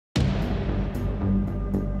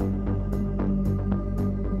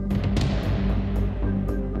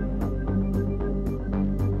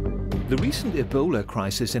The recent Ebola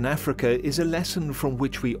crisis in Africa is a lesson from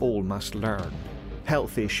which we all must learn.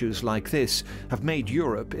 Health issues like this have made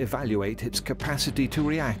Europe evaluate its capacity to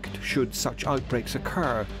react should such outbreaks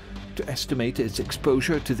occur, to estimate its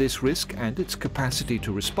exposure to this risk and its capacity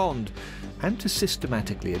to respond, and to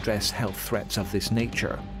systematically address health threats of this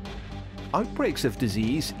nature. Outbreaks of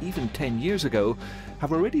disease, even 10 years ago,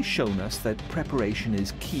 have already shown us that preparation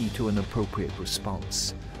is key to an appropriate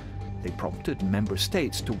response. They prompted member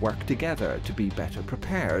states to work together to be better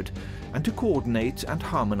prepared and to coordinate and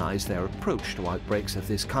harmonise their approach to outbreaks of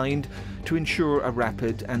this kind to ensure a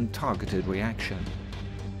rapid and targeted reaction.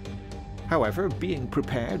 However, being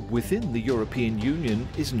prepared within the European Union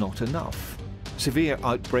is not enough. Severe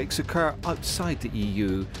outbreaks occur outside the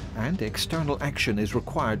EU, and external action is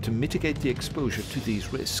required to mitigate the exposure to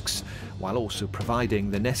these risks, while also providing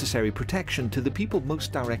the necessary protection to the people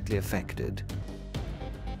most directly affected.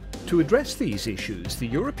 To address these issues, the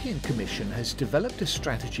European Commission has developed a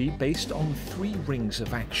strategy based on 3 rings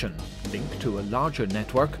of action, linked to a larger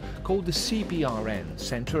network called the CBRN,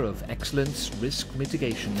 Centre of Excellence Risk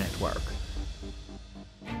Mitigation Network.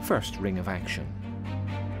 First ring of action.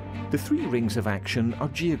 The 3 rings of action are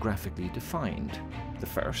geographically defined. The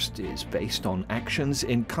first is based on actions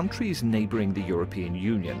in countries neighbouring the European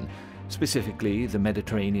Union, specifically the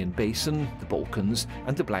Mediterranean Basin, the Balkans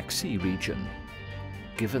and the Black Sea region.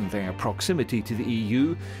 Given their proximity to the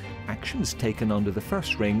EU, actions taken under the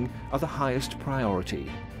first ring are the highest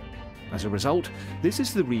priority. As a result, this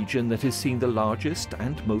is the region that has seen the largest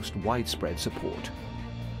and most widespread support.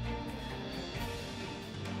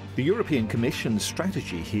 The European Commission's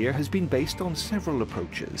strategy here has been based on several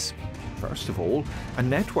approaches. First of all, a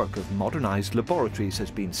network of modernised laboratories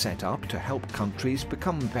has been set up to help countries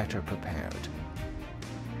become better prepared.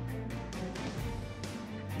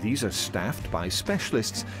 These are staffed by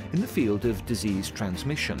specialists in the field of disease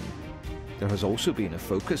transmission. There has also been a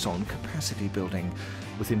focus on capacity building,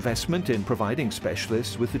 with investment in providing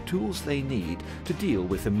specialists with the tools they need to deal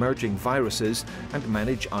with emerging viruses and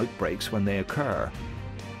manage outbreaks when they occur.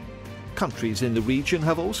 Countries in the region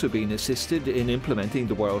have also been assisted in implementing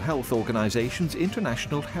the World Health Organization's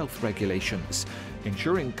international health regulations,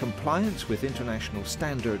 ensuring compliance with international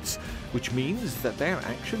standards, which means that their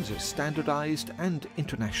actions are standardized and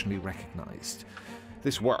internationally recognized.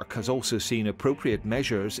 This work has also seen appropriate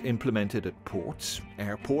measures implemented at ports,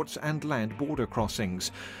 airports and land border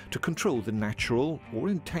crossings to control the natural or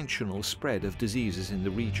intentional spread of diseases in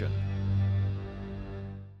the region.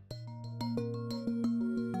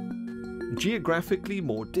 Geographically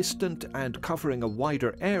more distant and covering a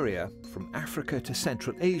wider area, from Africa to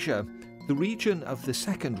Central Asia, the region of the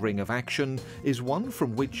second ring of action is one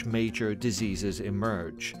from which major diseases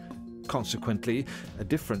emerge. Consequently, a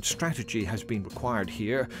different strategy has been required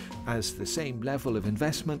here, as the same level of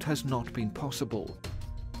investment has not been possible.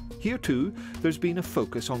 Here too, there's been a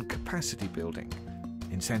focus on capacity building.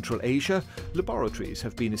 In Central Asia, laboratories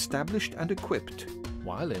have been established and equipped,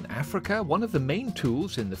 while in Africa, one of the main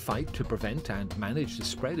tools in the fight to prevent and manage the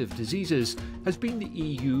spread of diseases has been the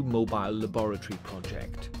EU Mobile Laboratory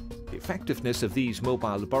project. The effectiveness of these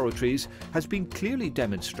mobile laboratories has been clearly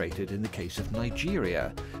demonstrated in the case of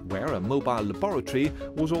Nigeria, where a mobile laboratory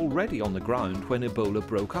was already on the ground when Ebola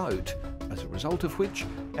broke out, as a result of which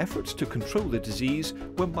efforts to control the disease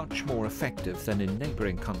were much more effective than in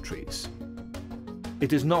neighbouring countries.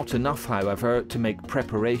 It is not enough, however, to make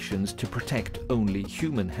preparations to protect only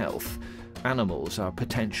human health. Animals are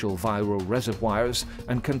potential viral reservoirs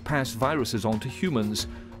and can pass viruses on to humans,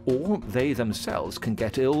 or they themselves can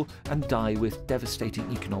get ill and die with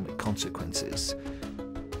devastating economic consequences.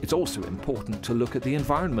 It's also important to look at the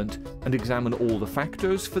environment and examine all the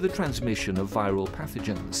factors for the transmission of viral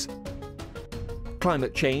pathogens.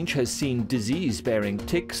 Climate change has seen disease-bearing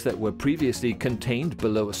ticks that were previously contained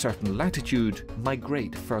below a certain latitude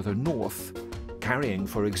migrate further north, carrying,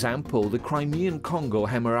 for example, the Crimean Congo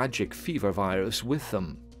hemorrhagic fever virus with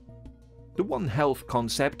them. The One Health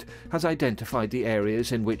concept has identified the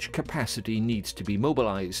areas in which capacity needs to be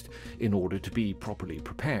mobilized in order to be properly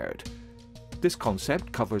prepared. This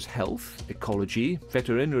concept covers health, ecology,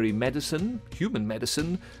 veterinary medicine, human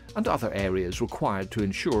medicine, and other areas required to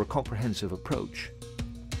ensure a comprehensive approach.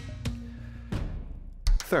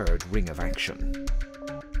 Third ring of action.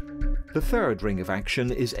 The third ring of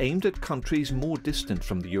action is aimed at countries more distant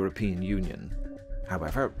from the European Union.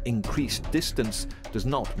 However, increased distance does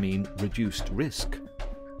not mean reduced risk.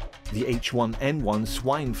 The H1N1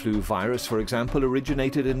 swine flu virus, for example,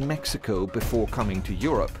 originated in Mexico before coming to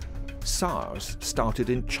Europe. SARS started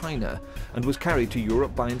in China and was carried to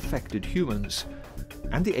Europe by infected humans.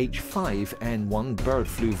 And the H5N1 bird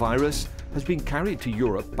flu virus has been carried to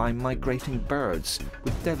Europe by migrating birds,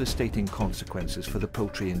 with devastating consequences for the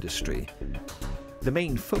poultry industry. The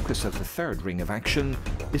main focus of the third ring of action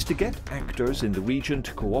is to get actors in the region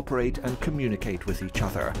to cooperate and communicate with each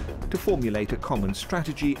other, to formulate a common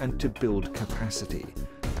strategy and to build capacity.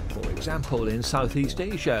 For example, in Southeast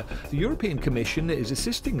Asia, the European Commission is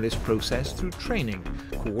assisting this process through training,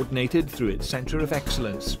 coordinated through its Centre of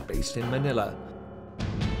Excellence, based in Manila.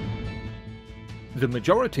 The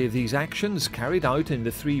majority of these actions carried out in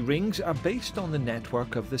the three rings are based on the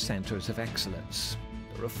network of the Centres of Excellence.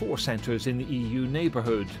 There are 4 centres in the EU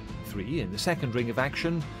neighbourhood, 3 in the second ring of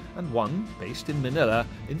action, and 1, based in Manila,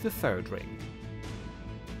 in the third ring.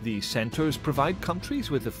 These centres provide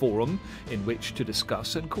countries with a forum in which to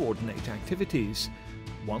discuss and coordinate activities.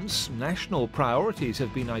 Once national priorities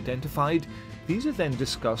have been identified, these are then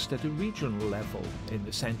discussed at a regional level in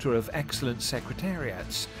the Centre of Excellence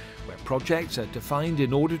Secretariats, where projects are defined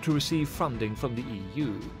in order to receive funding from the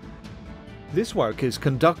EU. This work is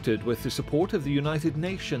conducted with the support of the United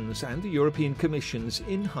Nations and the European Commission's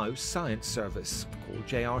in-house science service, called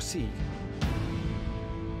JRC.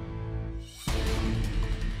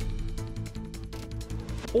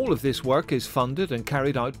 All of this work is funded and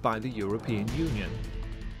carried out by the European Union.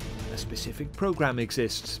 A specific programme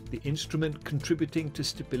exists, the Instrument Contributing to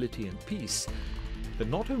Stability and Peace, that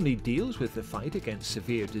not only deals with the fight against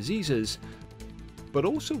severe diseases, but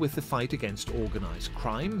also with the fight against organised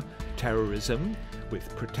crime, terrorism,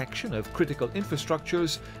 with protection of critical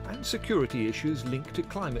infrastructures and security issues linked to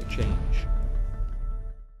climate change.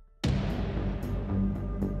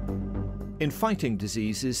 In fighting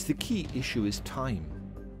diseases, the key issue is time.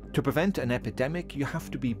 To prevent an epidemic, you have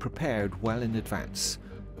to be prepared well in advance.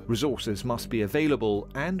 Resources must be available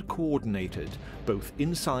and coordinated, both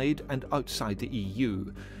inside and outside the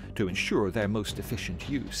EU, to ensure their most efficient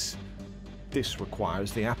use. This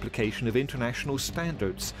requires the application of international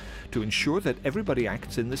standards to ensure that everybody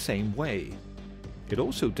acts in the same way. It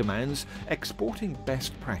also demands exporting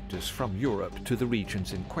best practice from Europe to the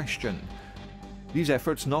regions in question. These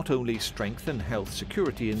efforts not only strengthen health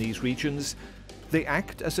security in these regions, they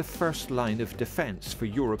act as a first line of defence for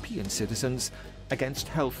European citizens against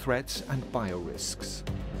health threats and biorisks.